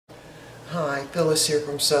Hi, Phyllis here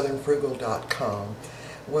from southernfrugal.com.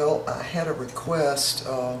 Well, I had a request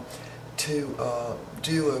to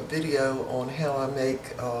do a video on how I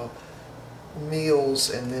make meals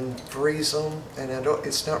and then freeze them. And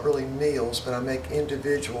it's not really meals, but I make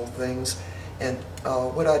individual things. And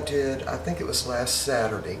what I did, I think it was last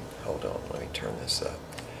Saturday. Hold on, let me turn this up.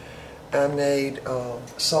 I made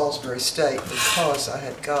Salisbury steak because I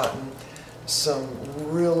had gotten some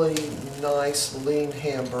really nice lean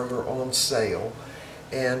hamburger on sale,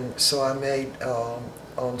 and so I made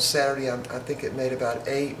on Saturday I think it made about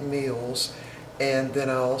 8 meals, and then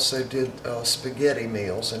I also did spaghetti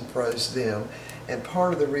meals and froze them. And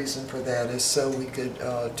part of the reason for that is so we could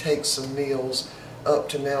take some meals up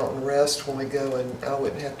to Mountain Rest when we go, and I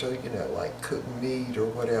wouldn't have to, like cook meat or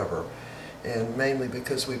whatever. And mainly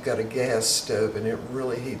because we've got a gas stove and it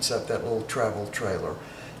really heats up that little travel trailer.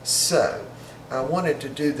 So I wanted to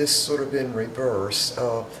do this sort of in reverse.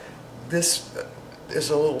 This is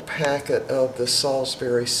a little packet of the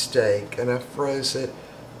Salisbury steak, and I froze it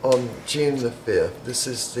on June the 5th. This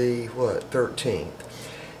is the, 13th.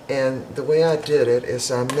 And the way I did it is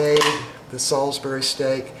I made the Salisbury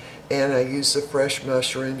steak and I used the fresh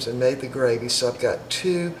mushrooms and made the gravy. So I've got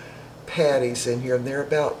 2 patties in here, and they're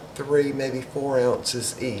about 3, maybe 4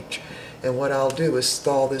 ounces each. And what I'll do is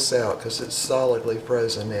thaw this out, because it's solidly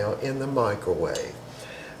frozen now, in the microwave.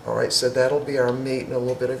 Alright, so that'll be our meat and a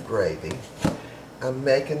little bit of gravy. I'm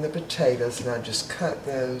making the potatoes, and I just cut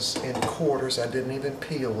those in quarters. I didn't even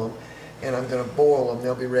peel them. And I'm going to boil them.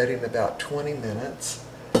 They'll be ready in about 20 minutes.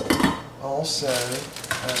 Also,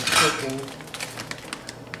 I'm cooking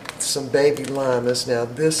some baby limas. Now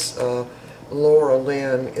this Laura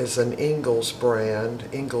Lynn is an Ingles brand,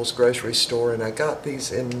 Ingles grocery store, and I got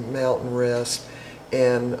these in Mountain Rest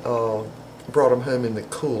and brought them home in the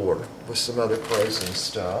cooler with some other frozen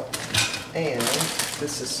stuff. And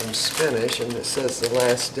this is some spinach, and it says the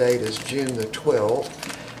last date is June the 12th.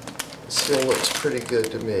 It still looks pretty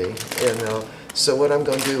good to me. And so what I'm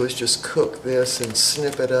going to do is just cook this and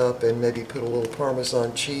snip it up and maybe put a little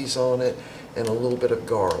Parmesan cheese on it and a little bit of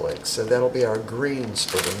garlic. So that'll be our greens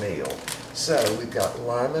for the meal. So we've got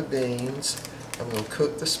lima beans. I'm going to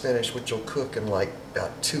cook the spinach, which will cook in like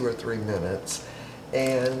about 2 or 3 minutes.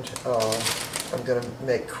 And I'm going to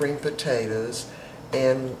make cream potatoes,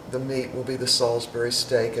 and the meat will be the Salisbury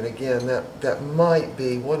steak. And again, that might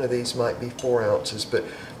be, one of these might be 4 ounces, but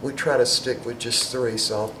we try to stick with just 3.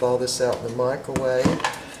 So I'll thaw this out in the microwave.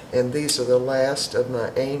 And these are the last of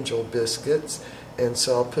my angel biscuits. And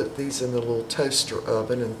so I'll put these in the little toaster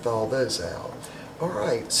oven and thaw those out.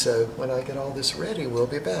 Alright, so when I get all this ready, we'll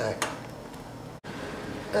be back.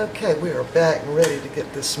 Okay, we are back and ready to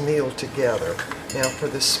get this meal together. Now for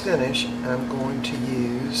the spinach, I'm going to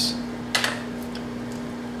use,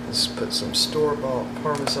 let's put some store-bought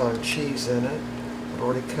Parmesan cheese in it. I've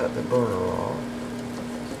already cut the burner off.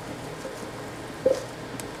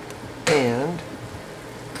 And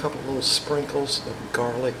a couple little sprinkles of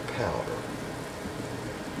garlic powder.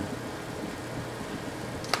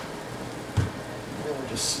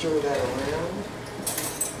 Just stir that around.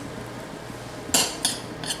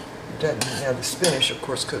 Now the spinach, of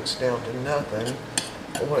course, cooks down to nothing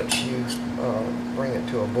once you bring it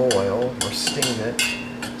to a boil or steam it.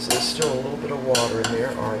 So there's still a little bit of water in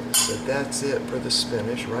there. Alright, so that's it for the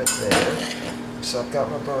spinach right there. So I've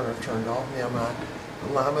got my burner turned off. Now my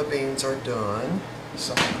lima beans are done.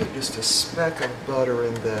 So I'll put just a speck of butter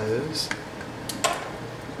in those.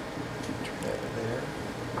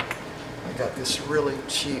 Got this really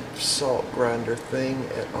cheap salt grinder thing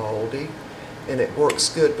at Aldi, and it works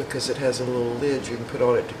good because it has a little lid you can put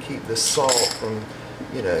on it to keep the salt from,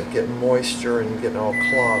 getting moisture and getting all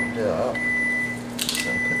clogged up. So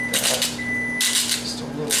I'll put that just a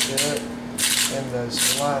little bit in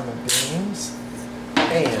those lima beans,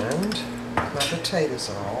 and my potatoes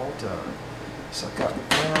are all done. So I've got the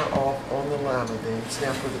burner off on the lima beans.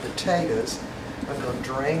 Now for the potatoes, I'm going to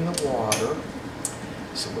drain the water.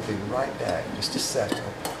 So we'll be right back in just a second.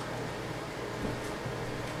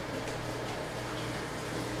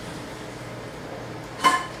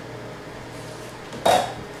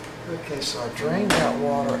 Okay, so I drained that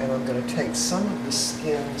water, and I'm going to take some of the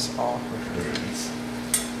skins off of these.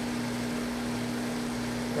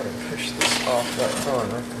 I'm going to push this off that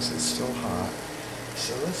burner because it's still hot.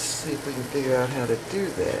 So let's see if we can figure out how to do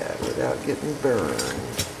that without getting burned.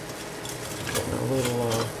 Getting a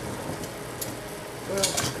little well, I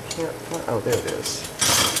can't find, oh, there it is.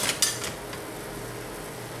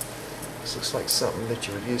 This looks like something that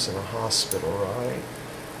you would use in a hospital, right?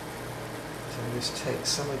 So just take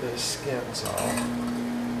some of those skins off.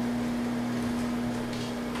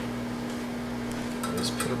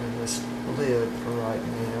 just put them in this lid for right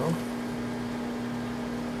now.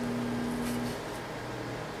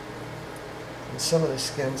 And some of the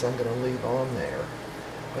skins I'm going to leave on there,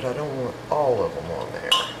 but I don't want all of them on there.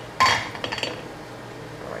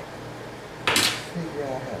 Alright, figure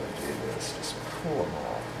out how to do this. Just pull them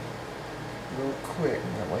off real quick,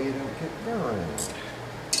 and that way you don't get burned.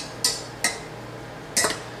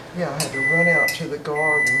 Yeah, I had to run out to the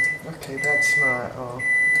garden. Okay, that's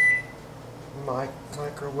my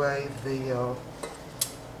microwave. The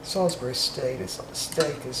Salisbury steak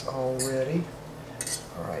is all ready.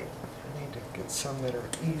 Alright, I need to get some that are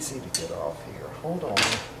easy to get off here. Hold on.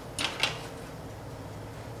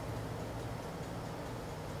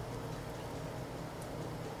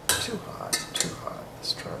 Too hot, too hot.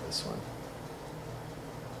 Let's try this one.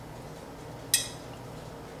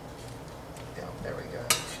 Yeah, there we go.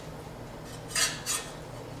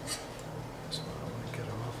 So I want to get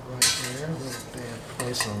off right there. A little bad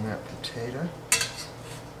place on that potato.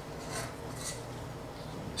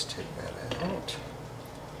 Just take that out.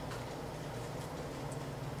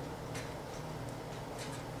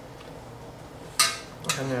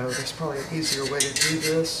 I know there's probably an easier way to do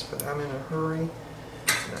this, but I'm in a hurry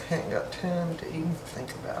and I haven't got time to even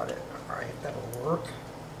think about it. Alright, that'll work.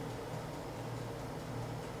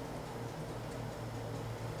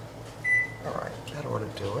 Alright, that ought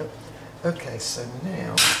to do it. Okay, so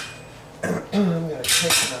now I'm going to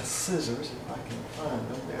take my scissors, if I can find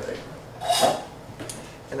them. There they are.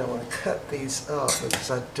 And I want to cut these up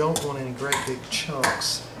because I don't want any great big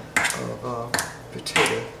chunks of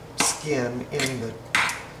potato skin in the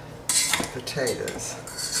potatoes.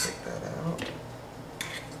 Take that out.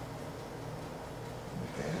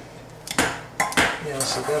 Like that. Now,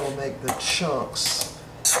 so that'll make the chunks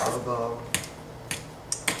of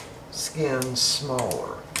skin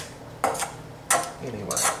smaller.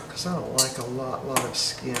 Anyway, because I don't like a lot of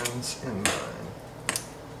skins in mine.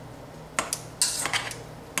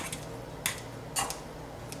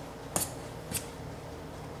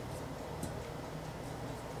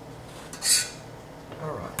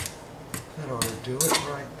 Alright, that ought to do it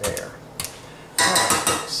right there.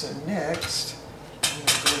 Alright, so next, I'm going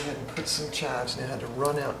to go ahead and put some chives. Now I had to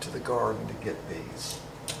run out to the garden to get these.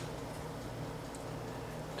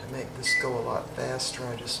 To make this go a lot faster,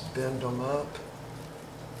 I just bend them up.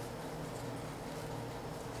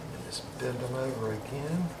 And then just bend them over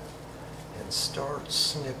again and start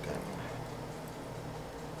snipping.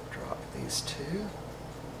 Drop these two.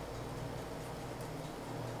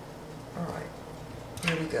 Alright,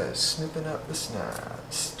 here we go, snipping up the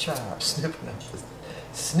chives,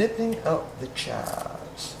 snipping up the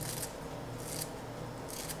chives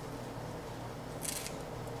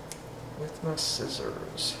with my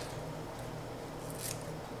scissors.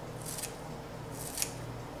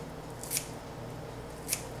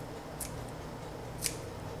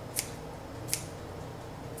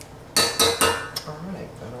 Alright,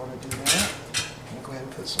 I want to do that. I'm going to go ahead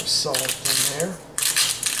and put some salt in there.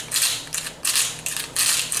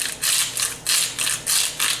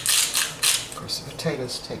 The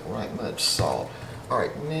potatoes take right much salt.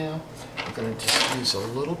 Alright, now I'm going to just use a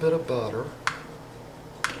little bit of butter,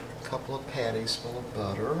 a couple of patties full of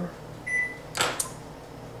butter,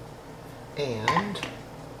 and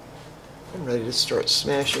I'm ready to start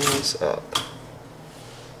smashing these up.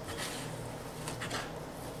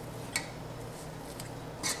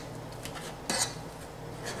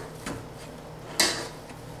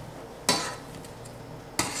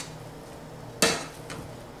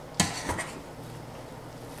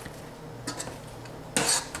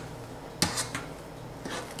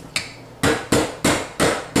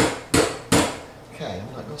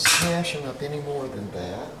 I'm not going to smash them up any more than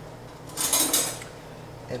that.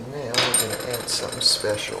 And now we're going to add something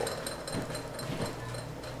special.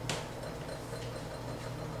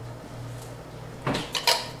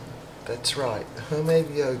 That's right, the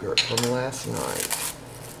homemade yogurt from last night.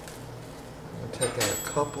 I'm going to take out a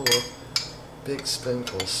couple of big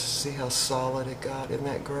spoonfuls. See how solid it got? Isn't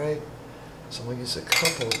that great? So I'm going to use a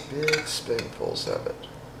couple of big spoonfuls of it.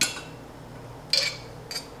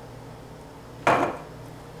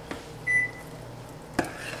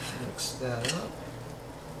 Mix that up.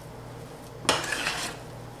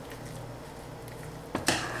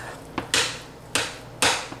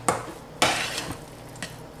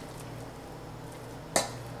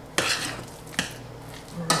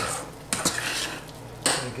 Alright.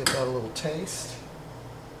 Gonna give that a little taste.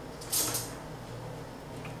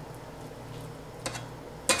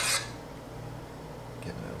 Give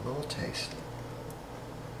it a little taste.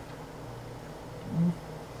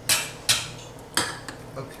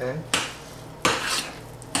 Okay.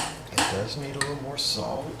 Get does need a little more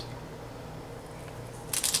salt.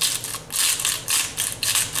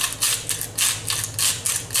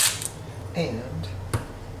 And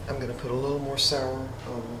I'm going to put a little more sour,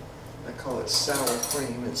 I call it sour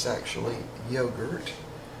cream, it's actually yogurt.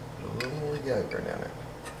 Put a little more yogurt in it.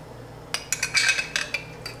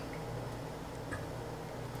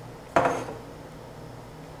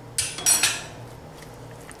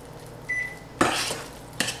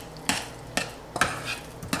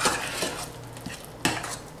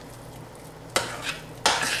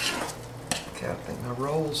 Okay, I think my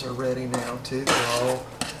rolls are ready now too. They're all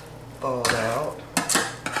thawed out.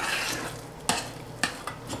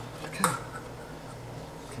 Okay.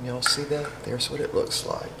 Can y'all see that? There's what it looks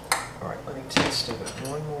like. Alright, let me taste it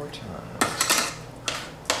one more time.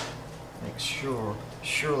 Make sure.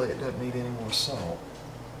 Surely it doesn't need any more salt.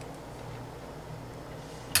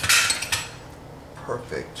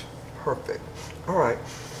 Perfect. Perfect. Alright,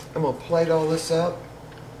 I'm going to plate all this up.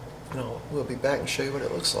 And we'll be back and show you what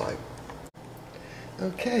it looks like.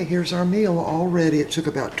 Okay, here's our meal all ready. It took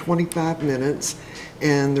about 25 minutes,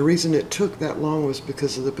 and the reason it took that long was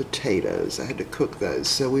because of the potatoes. I had to cook those.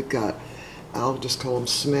 So we've got, I'll just call them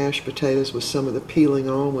smashed potatoes with some of the peeling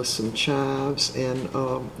on, with some chives and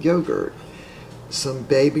yogurt. Some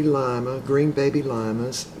baby lima, green baby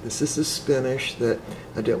limas. This is the spinach that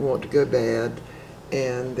I didn't want to go bad.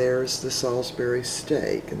 And there's the Salisbury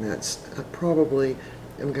steak, and that's, I'm going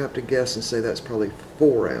to have to guess and say that's probably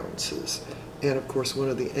 4 ounces. And of course one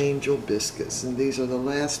of the angel biscuits, and these are the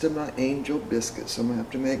last of my angel biscuits, so I'm going to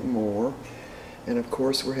have to make more. And of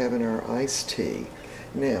course we're having our iced tea.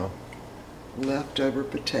 Now, leftover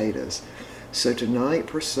potatoes. So tonight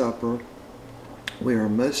for supper we are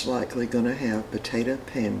most likely going to have potato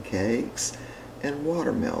pancakes and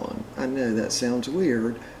watermelon. I know that sounds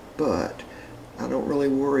weird, but I don't really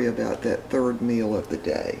worry about that third meal of the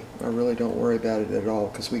day. I really don't worry about it at all,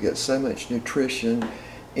 because we get so much nutrition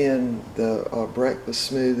in the breakfast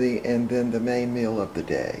smoothie and then the main meal of the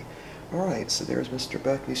day. Alright, so there's Mr.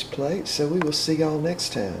 Bucky's plate, so we will see y'all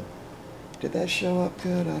next time. Did that show up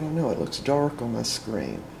good? I don't know, it looks dark on my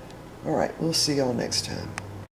screen. Alright, we'll see y'all next time.